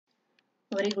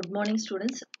Very good morning,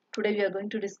 students. Today we are going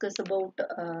to discuss about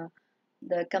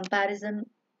the comparison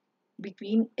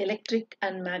between electric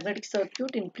and magnetic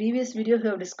circuit. In previous video, we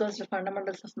have discussed the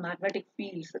fundamentals of magnetic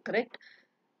fields, correct?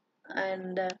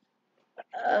 And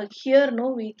here,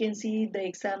 no, we can see the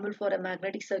example for a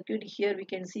magnetic circuit. Here we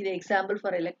can see the example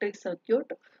for electric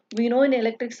circuit. We know in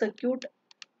electric circuit,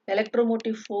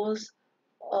 electromotive force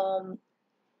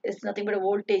is nothing but a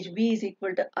voltage. V is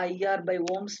equal to IR by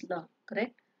Ohm's law,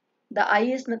 correct? The I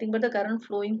is nothing but the current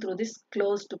flowing through this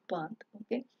closed path.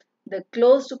 Okay, the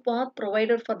closed path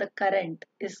provided for the current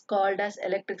is called as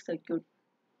electric circuit.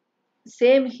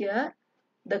 Same here,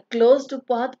 the closed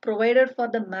path provided for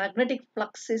the magnetic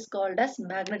flux is called as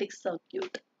magnetic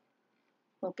circuit.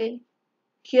 Okay,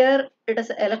 here it is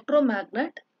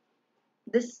electromagnet.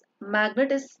 This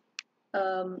magnetic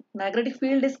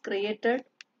field is created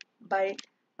by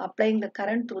applying the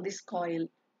current through this coil,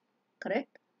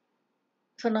 correct?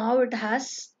 So now it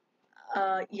has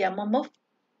MMF,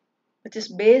 which is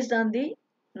based on the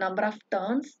number of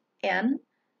turns N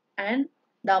and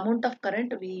the amount of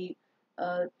current we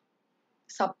uh,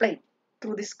 supply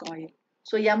through this coil.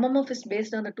 So MMF is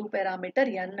based on the two parameter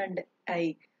N and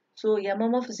I. So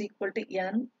MMF is equal to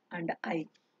N and I.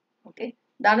 Okay.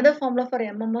 The another formula for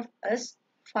MMF is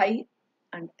phi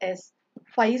and S.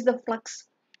 Phi is the flux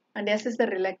and S is the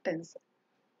reluctance.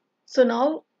 So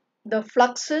now the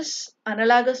flux is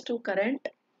analogous to current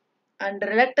and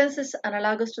reluctance is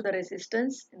analogous to the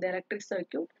resistance in the electric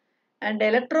circuit, and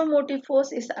electromotive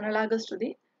force is analogous to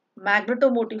the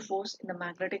magnetomotive force in the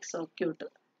magnetic circuit,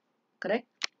 correct?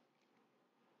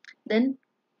 Then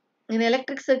in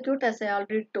electric circuit, as I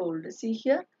already told, see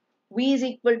here V is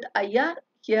equal to IR.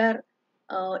 Here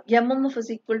MMF is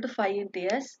equal to phi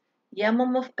into S.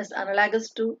 MMF is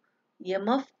analogous to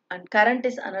EMF and current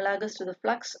is analogous to the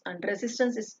flux and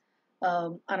resistance is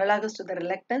analogous to the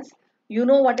reluctance. You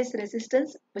know what is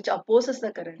resistance, which opposes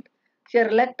the current. Here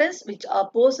reluctance, which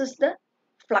opposes the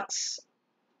flux.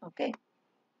 Okay.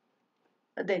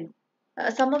 Then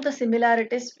some of the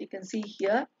similarities we can see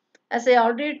here. As I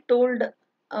already told,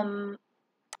 um,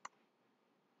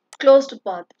 closed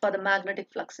path for the magnetic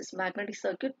flux is magnetic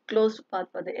circuit. Closed path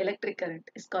for the electric current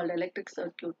is called electric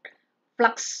circuit.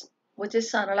 Flux, which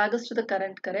is analogous to the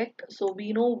current, correct? So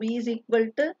we know V is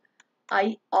equal to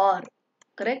IR,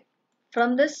 correct?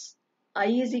 From this, I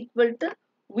is equal to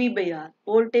V by R,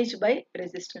 voltage by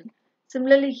resistance.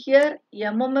 Similarly, here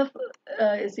MMF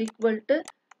is equal to,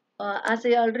 as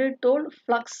I already told,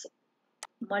 flux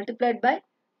multiplied by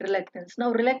reluctance.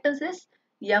 Now, reluctance is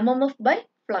MMF by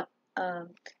flux.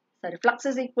 Flux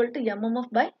is equal to MMF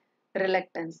by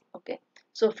reluctance. Okay,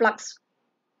 so flux,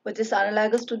 which is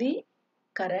analogous to the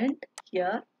current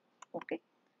here, okay,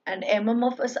 and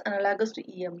MMF is analogous to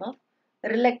EMF.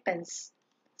 Reluctance,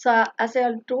 so as I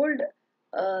have told,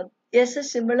 S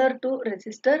is similar to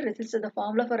resistor. The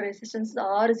formula for resistance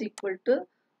R is equal to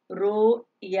rho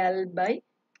L by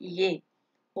A.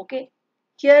 Okay,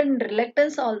 here in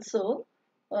reluctance also,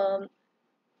 um,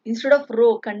 instead of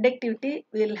rho conductivity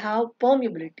we will have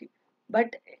permeability,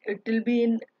 but it will be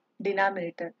in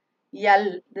denominator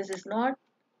L. This is not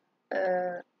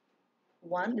uh,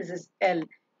 1, this is L.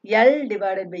 L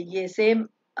divided by A, same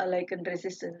like in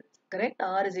resistance, correct?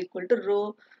 R is equal to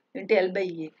rho into L by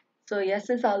A. So S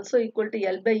is also equal to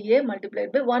L by A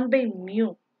multiplied by 1 by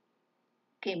mu.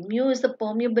 Okay, mu is the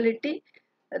permeability.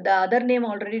 The other name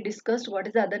already discussed. What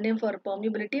is the other name for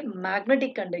permeability?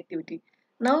 Magnetic conductivity.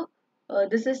 Now,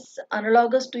 this is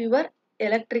analogous to your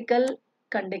electrical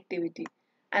conductivity.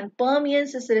 And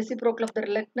permeance is reciprocal of the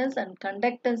reluctance and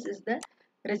conductance is the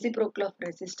reciprocal of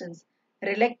resistance.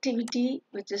 Reluctivity,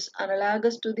 which is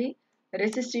analogous to the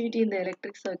resistivity in the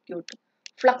electric circuit.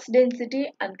 Flux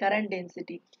density and current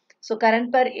density. So,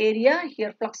 current per area,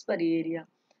 here flux per area.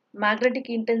 Magnetic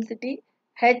intensity,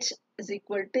 H is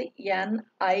equal to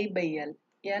Ni by L.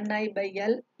 Ni by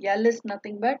L, L is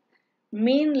nothing but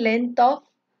mean length of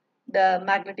the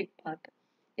magnetic path.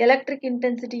 Electric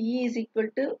intensity E is equal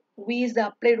to V is the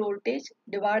applied voltage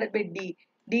divided by D.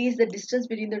 D is the distance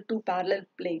between the two parallel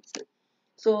plates.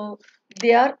 So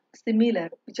they are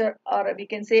similar, which are, or we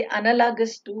can say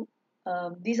analogous to,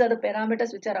 these are the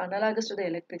parameters which are analogous to the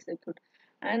electric circuit.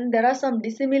 And there are some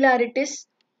dissimilarities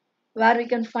where we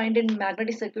can find in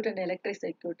magnetic circuit and electric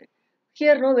circuit.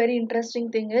 Here, no, very interesting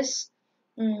thing is,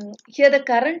 here the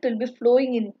current will be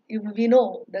flowing in. We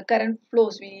know the current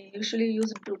flows. We usually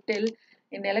use it to tell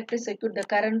in electric circuit the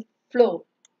current flow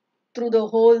through the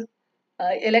whole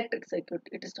electric circuit.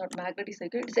 It is not magnetic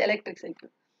circuit, it is electric circuit.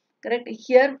 Correct?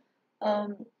 Here,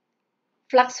 um,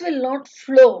 flux will not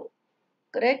flow.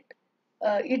 Correct?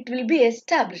 It will be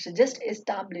established, just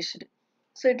established.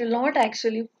 So it will not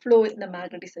actually flow in the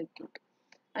magnetic circuit.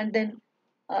 And then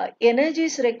energy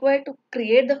is required to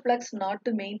create the flux, not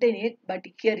to maintain it, but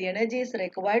here energy is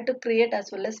required to create as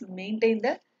well as maintain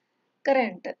the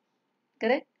current,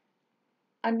 correct?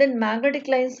 And then magnetic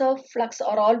lines of flux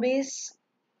are always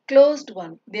closed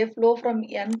one. They flow from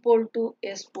N pole to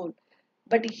S pole.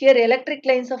 But here electric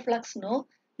lines of flux, no,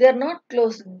 they are not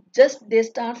closed. Just they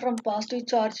start from positive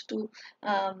charge to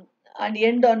and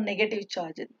end on negative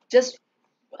charge. Just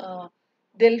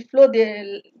they'll flow.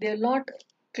 They'll not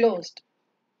closed.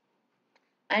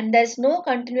 And there's no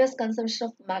continuous consumption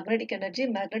of magnetic energy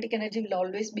will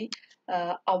always be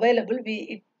available.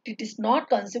 It is not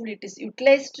consumed, it is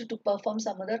utilized to perform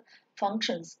some other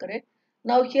functions, correct?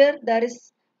 Now here there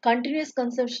is continuous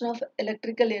consumption of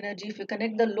electrical energy. If you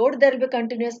connect the load, there will be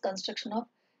continuous construction of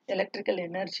electrical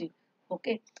energy.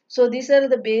 Okay, so these are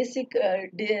the basic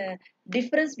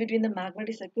difference between the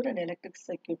magnetic circuit and electric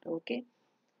circuit. Okay,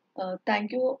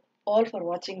 thank you all for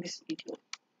watching this video.